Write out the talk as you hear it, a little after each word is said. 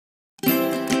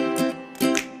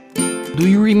Do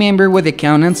you remember what the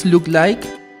accountants looked like?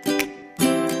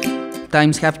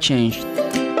 Times have changed,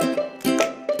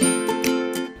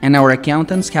 and our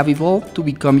accountants have evolved to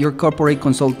become your corporate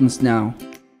consultants now.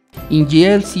 In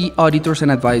GLC Auditors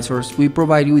and Advisors, we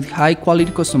provide you with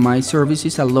high-quality customized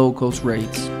services at low-cost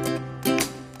rates.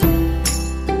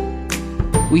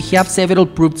 We have several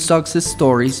proved success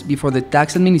stories before the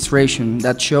tax administration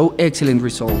that show excellent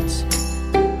results.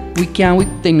 We come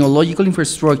with technological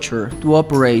infrastructure to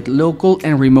operate local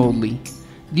and remotely.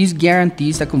 This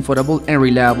guarantees a comfortable and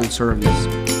reliable service.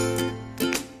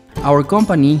 Our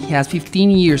company has 15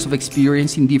 years of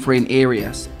experience in different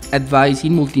areas,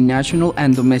 advising multinational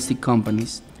and domestic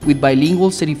companies, with bilingual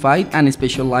certified and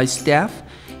specialized staff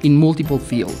in multiple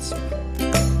fields.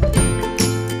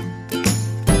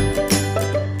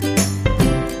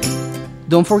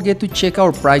 Don't forget to check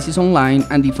our prices online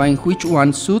and define which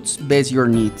one suits best your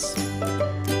needs.